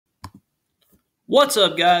What's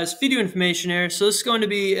up, guys? Feed You Information here. So this is going to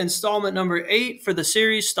be installment number 8 for the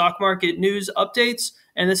series Stock Market News Updates,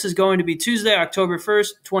 and this is going to be Tuesday, October 1st,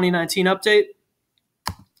 2019 update.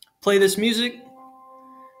 Play this music.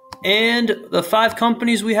 And the 5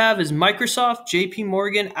 companies we have is Microsoft, JP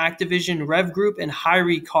Morgan, Activision, Rev Group, and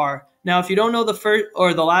Hyrie Car. Now, if you don't know the first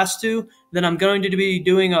or the last two, then I'm going to be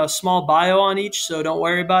doing a small bio on each, so don't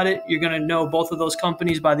worry about it. You're going to know both of those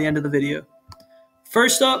companies by the end of the video.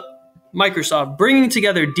 First up, Microsoft, bringing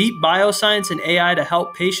together deep bioscience and AI to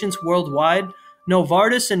help patients worldwide.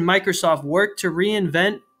 Novartis and Microsoft work to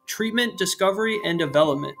reinvent treatment discovery and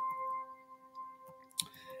development.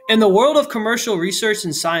 In the world of commercial research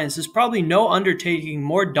and science, there's probably no undertaking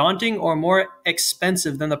more daunting or more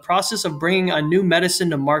expensive than the process of bringing a new medicine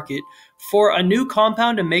to market. For a new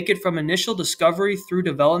compound to make it from initial discovery through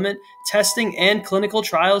development, testing, and clinical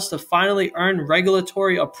trials to finally earn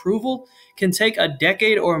regulatory approval can take a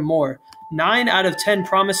decade or more. 9 out of 10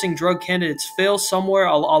 promising drug candidates fail somewhere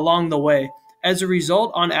along the way. As a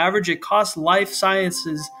result, on average, it costs life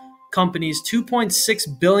sciences companies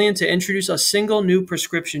 $2.6 billion to introduce a single new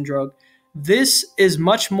prescription drug. This is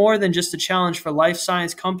much more than just a challenge for life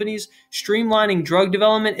science companies. Streamlining drug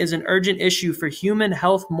development is an urgent issue for human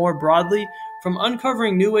health more broadly, from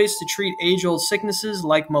uncovering new ways to treat age-old sicknesses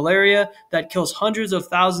like malaria that kills hundreds of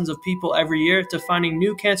thousands of people every year, to finding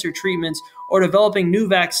new cancer treatments or developing new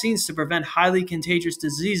vaccines to prevent highly contagious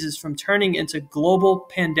diseases from turning into global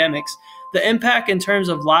pandemics. The impact in terms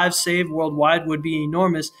of lives saved worldwide would be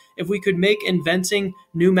enormous if we could make inventing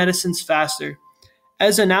new medicines faster.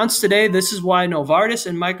 As announced today, this is why Novartis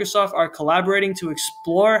and Microsoft are collaborating to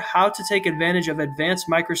explore how to take advantage of advanced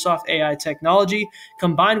Microsoft AI technology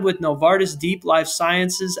combined with Novartis' deep life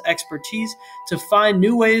sciences expertise to find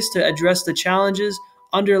new ways to address the challenges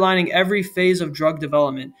underlining every phase of drug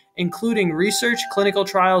development, including research, clinical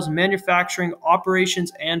trials, manufacturing,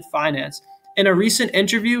 operations, and finance. In a recent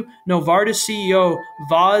interview, Novartis CEO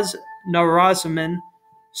Vas Narasimhan,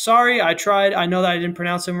 I know that I didn't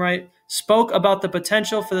pronounce him right, spoke about the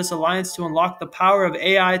potential for this alliance to unlock the power of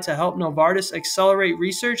AI to help Novartis accelerate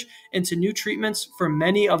research into new treatments for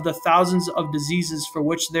many of the thousands of diseases for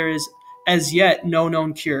which there is as yet no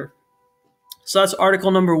known cure. So that's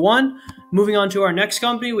article number 1. Moving on to our next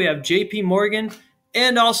company, we have JP Morgan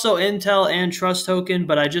and also Intel and Trust Token,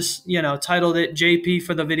 but I just, titled it JP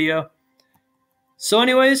for the video. So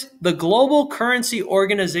anyways, the Global Currency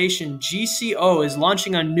Organization, GCO, is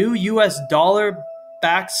launching a new US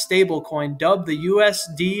dollar-backed stablecoin dubbed the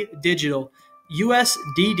USD Digital.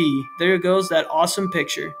 USDD. There goes that awesome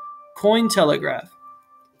picture. Cointelegraph.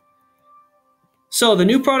 So the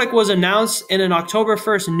new product was announced in an October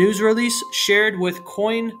 1st news release shared with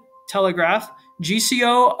Cointelegraph.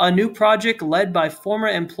 GCO, a new project led by former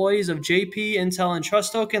employees of JP, Intel, and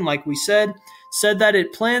Trust Token, like we said that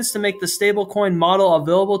it plans to make the stablecoin model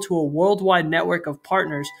available to a worldwide network of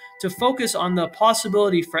partners to focus on the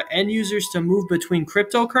possibility for end users to move between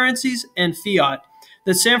cryptocurrencies and fiat.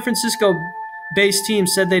 The San Francisco-based team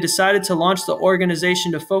said they decided to launch the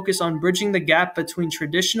organization to focus on bridging the gap between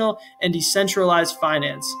traditional and decentralized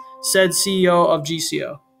finance, said CEO of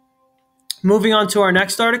GCO. Moving on to our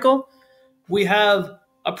next article, we have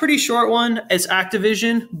a pretty short one. It's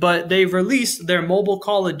Activision, but they've released their mobile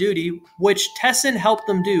Call of Duty, which Tencent helped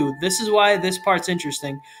them do. This is why this part's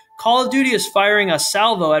interesting. Call of Duty is firing a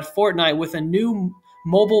salvo at Fortnite with a new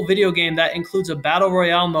mobile video game that includes a battle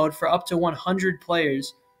royale mode for up to 100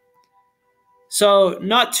 players. So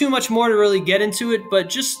not too much more to really get into it, but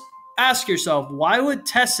just ask yourself, why would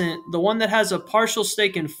Tencent, the one that has a partial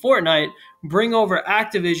stake in Fortnite, bring over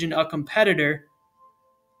Activision, a competitor?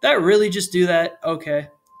 That really just do that? Okay.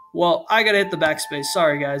 Well, I gotta hit the backspace.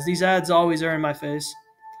 Sorry, guys. These ads always are in my face.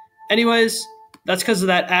 Anyways, that's because of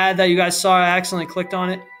that ad that you guys saw. I accidentally clicked on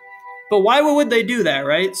it. But why would they do that,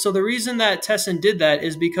 right? So the reason that Tencent did that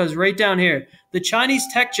is because right down here, the Chinese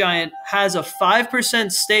tech giant has a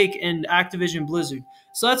 5% stake in Activision Blizzard.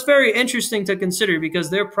 So that's very interesting to consider because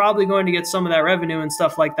they're probably going to get some of that revenue and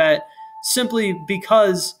stuff like that simply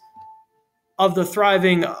because of the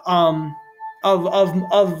thriving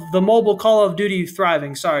of the mobile Call of Duty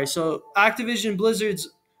thriving. So Activision Blizzard's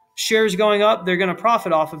shares going up, they're going to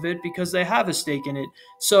profit off of it because they have a stake in it.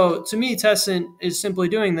 So to me, Tencent is simply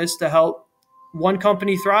doing this to help one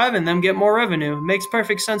company thrive and them get more revenue. Makes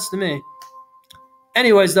perfect sense to me.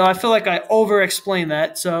 Anyways, though, I feel like I over-explained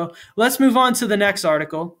that. So let's move on to the next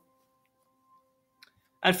article.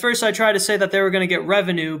 At first, I tried to say that they were going to get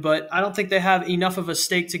revenue, but I don't think they have enough of a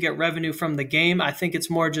stake to get revenue from the game. I think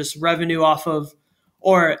it's more just revenue off of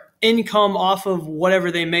or income off of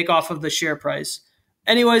whatever they make off of the share price.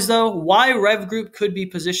 Anyways, though, why Rev Group could be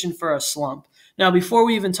positioned for a slump. Now, before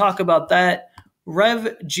we even talk about that,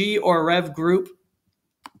 Rev G or Rev Group,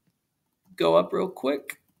 go up real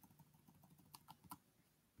quick,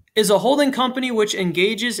 is a holding company which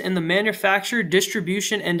engages in the manufacture,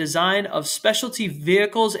 distribution, and design of specialty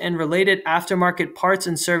vehicles and related aftermarket parts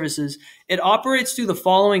and services. It operates through the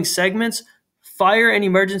following segments: fire and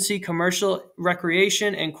emergency, commercial,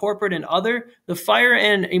 recreation, and corporate and other. The fire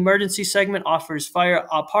and emergency segment offers fire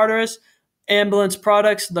apparatus, ambulance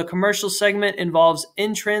products. The commercial segment involves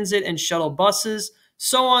in-transit and shuttle buses,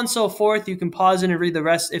 so on and so forth. You can pause it and read the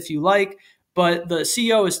rest if you like. But the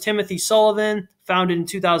CEO is Timothy Sullivan, founded in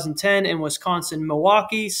 2010 in Wisconsin,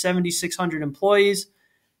 Milwaukee, 7,600 employees.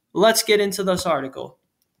 Let's get into this article.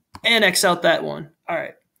 Annex out that one. All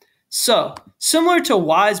right. So, similar to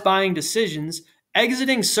wise buying decisions,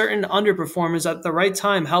 exiting certain underperformers at the right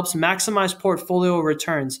time helps maximize portfolio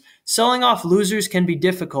returns. Selling off losers can be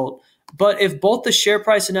difficult, but if both the share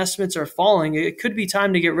price and estimates are falling, it could be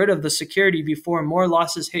time to get rid of the security before more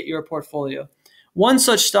losses hit your portfolio. One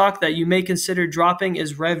such stock that you may consider dropping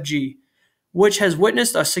is RevG, which has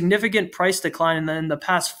witnessed a significant price decline in the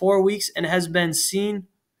past 4 weeks and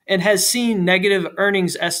has seen negative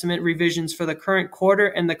earnings estimate revisions for the current quarter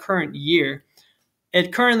and the current year.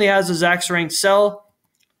 It currently has a Zacks ranked sell.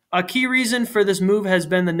 A key reason for this move has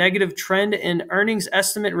been the negative trend in earnings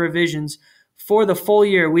estimate revisions. For the full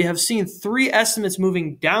year, we have seen 3 estimates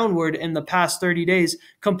moving downward in the past 30 days,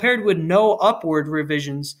 compared with no upward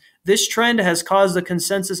revisions. This trend has caused the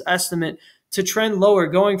consensus estimate to trend lower,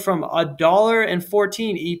 going from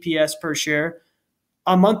 $1.14 EPS per share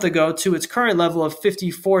a month ago to its current level of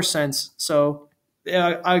 54 cents. So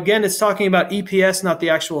again, it's talking about EPS, not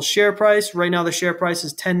the actual share price. Right now, the share price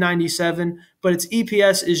is $10.97, but its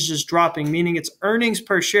EPS is just dropping, meaning its earnings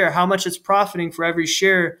per share, how much it's profiting for every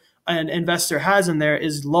share an investor has in there,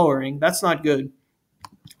 is lowering. That's not good.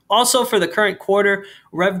 Also, for the current quarter,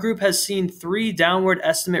 Rev Group has seen 3 downward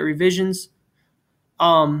estimate revisions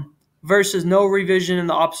versus no revision in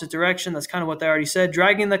the opposite direction. That's kind of what they already said,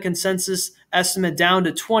 dragging the consensus estimate down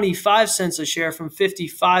to 25 cents a share from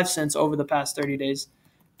 55 cents over the past 30 days.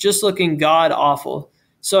 Just looking god awful.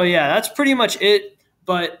 So yeah, that's pretty much it.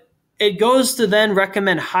 But it goes to then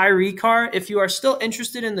recommend Hyrecar. If you are still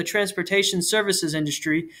interested in the transportation services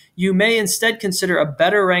industry, you may instead consider a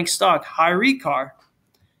better ranked stock, Hyrecar.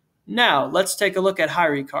 Now, let's take a look at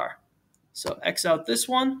Hyrecar. So X out this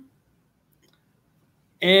one.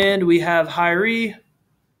 And we have Hyre.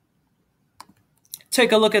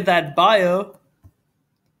 Take a look at that bio.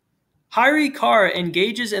 Hyrecar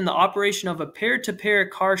engages in the operation of a peer-to-peer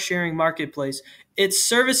car-sharing marketplace. Its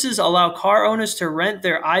services allow car owners to rent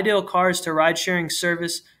their ideal cars to ride-sharing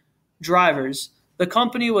service drivers. The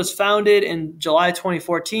company was founded in July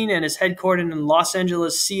 2014 and is headquartered in Los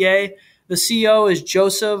Angeles, CA. The CEO is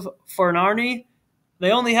Joseph Fornarni.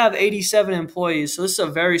 They only have 87 employees, so this is a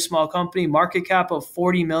very small company, market cap of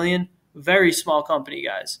 $40 million. Very small company,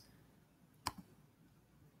 guys.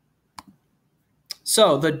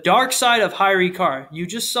 So the dark side of Hyrecar. You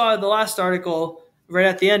just saw the last article right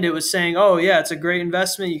at the end. It was saying, oh, yeah, it's a great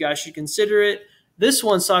investment. You guys should consider it. This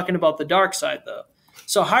one's talking about the dark side, though.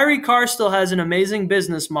 So Hyrecar still has an amazing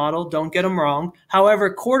business model, don't get them wrong.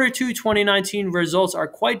 However, Q2 2019 results are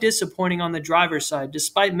quite disappointing on the driver's side,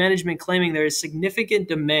 despite management claiming there is significant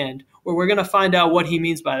demand, where we're going to find out what he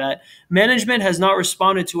means by that. Management has not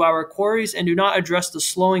responded to our queries and do not address the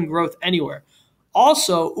slowing growth anywhere.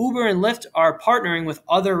 Also, Uber and Lyft are partnering with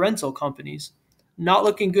other rental companies. Not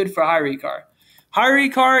looking good for Hyrecar.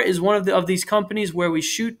 Hyrecar is one of these companies where we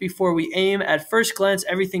shoot before we aim. At first glance,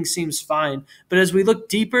 everything seems fine. But as we look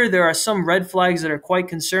deeper, there are some red flags that are quite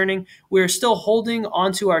concerning. We are still holding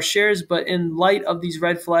onto our shares, but in light of these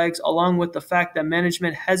red flags, along with the fact that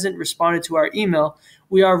management hasn't responded to our email,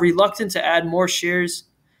 we are reluctant to add more shares,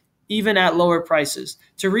 even at lower prices.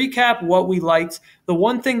 To recap what we liked, the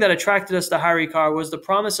one thing that attracted us to Hyrecar was the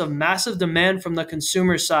promise of massive demand from the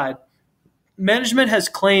consumer side. Management has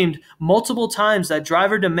claimed multiple times that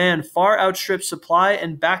driver demand far outstrips supply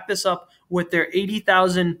and backed this up with their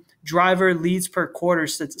 80,000 driver leads per quarter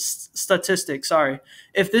statistic.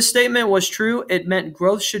 If this statement was true, it meant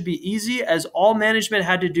growth should be easy, as all management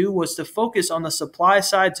had to do was to focus on the supply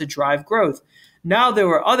side to drive growth. Now there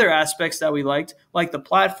were other aspects that we liked, like the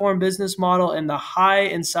platform business model and the high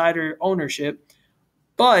insider ownership.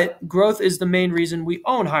 But growth is the main reason we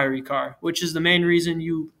own Hyrecar, which is the main reason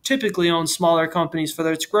you typically own smaller companies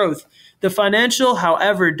for its growth. The financial,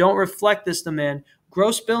 however, don't reflect this demand.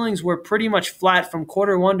 Gross billings were pretty much flat from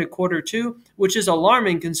Q1 to Q2, which is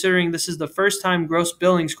alarming considering this is the first time gross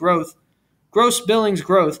billings growth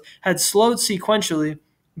had slowed sequentially.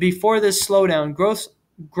 Before this slowdown, gross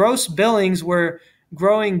gross billings were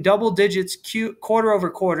growing double digits quarter over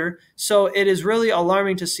quarter. So it is really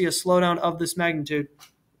alarming to see a slowdown of this magnitude.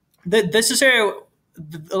 This is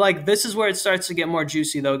this is where it starts to get more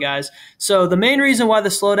juicy though, guys. So the main reason why the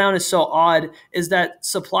slowdown is so odd is that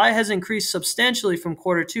supply has increased substantially from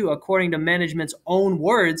quarter two. According to management's own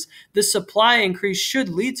words, this supply increase should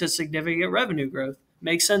lead to significant revenue growth.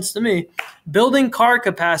 Makes sense to me. Building car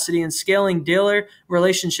capacity and scaling dealer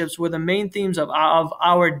relationships were the main themes of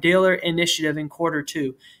our dealer initiative in quarter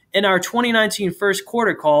two. In our 2019 first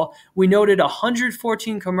quarter call, we noted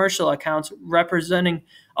 114 commercial accounts representing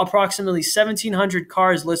approximately 1,700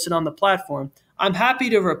 cars listed on the platform. I'm happy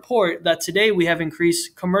to report that today we have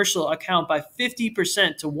increased commercial account by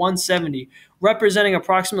 50% to 170, representing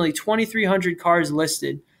approximately 2,300 cars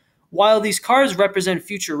listed. While these cars represent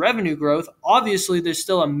future revenue growth, obviously there's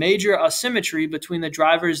still a major asymmetry between the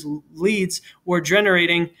drivers' leads we're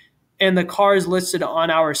generating and the cars listed on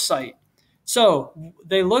our site. So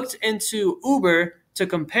they looked into Uber to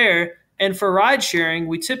compare, and for ride sharing,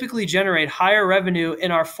 we typically generate higher revenue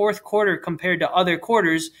in our fourth quarter compared to other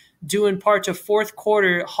quarters, due in part to fourth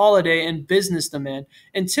quarter holiday and business demand,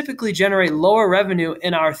 and typically generate lower revenue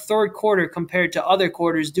in our third quarter compared to other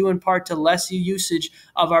quarters, due in part to less usage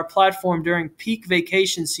of our platform during peak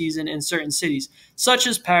vacation season in certain cities. Such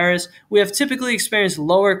as Paris, we have typically experienced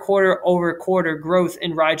lower quarter-over-quarter growth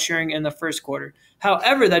in ride sharing in the first quarter.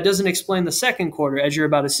 However, that doesn't explain the second quarter, as you're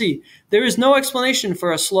about to see. There is no explanation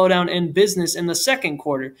for a slowdown in business in the second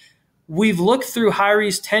quarter. We've looked through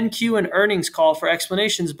Hyree's 10Q and earnings call for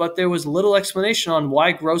explanations, but there was little explanation on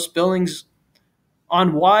why gross billings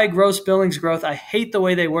growth, I hate the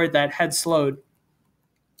way they word that, had slowed.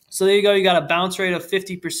 So there you go. You got a bounce rate of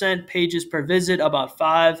 50%, pages per visit about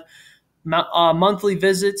 5, monthly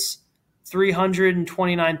visits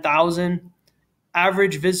 329,000,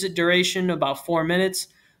 average visit duration about 4 minutes.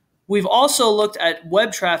 We've also looked at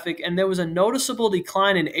web traffic, and there was a noticeable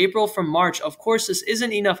decline in April from March. Of course, this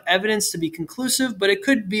isn't enough evidence to be conclusive, but it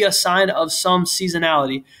could be a sign of some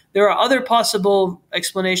seasonality. There are other possible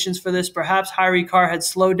explanations for this. Perhaps Hyree Car had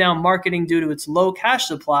slowed down marketing due to its low cash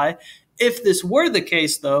supply. If this were the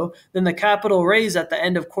case, though, then the capital raise at the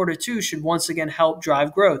end of quarter two should once again help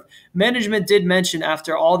drive growth. Management did mention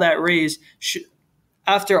after all that,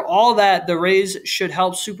 the raise should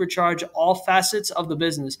help supercharge all facets of the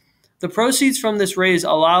business. The proceeds from this raise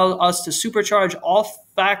allow us to supercharge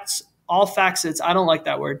all facets, I don't like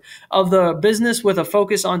that word, of the business with a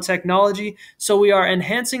focus on technology. So we are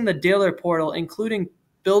enhancing the dealer portal, including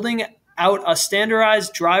building out a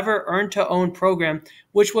standardized driver earn-to-own program,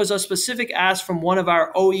 which was a specific ask from one of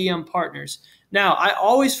our OEM partners. Now, I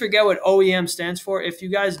always forget what OEM stands for. If you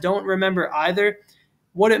guys don't remember either,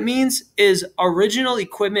 what it means is original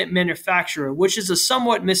equipment manufacturer, which is a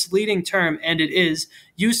somewhat misleading term, and it is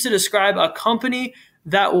used to describe a company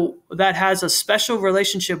that has a special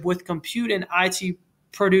relationship with compute and IT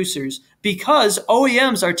producers, because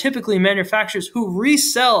OEMs are typically manufacturers who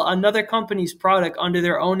resell another company's product under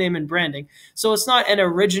their own name and branding. So it's not an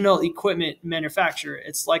original equipment manufacturer.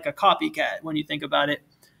 It's like a copycat when you think about it.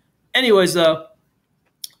 Anyways, though,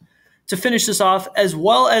 to finish this off, as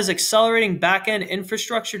well as accelerating back-end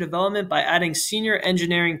infrastructure development by adding senior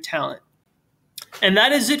engineering talent. And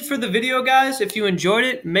that is it for the video, guys. If you enjoyed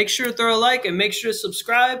it, make sure to throw a like and make sure to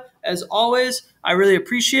subscribe. As always, I really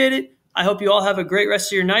appreciate it. I hope you all have a great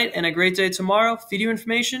rest of your night and a great day tomorrow. Feed You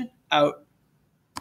Information, out.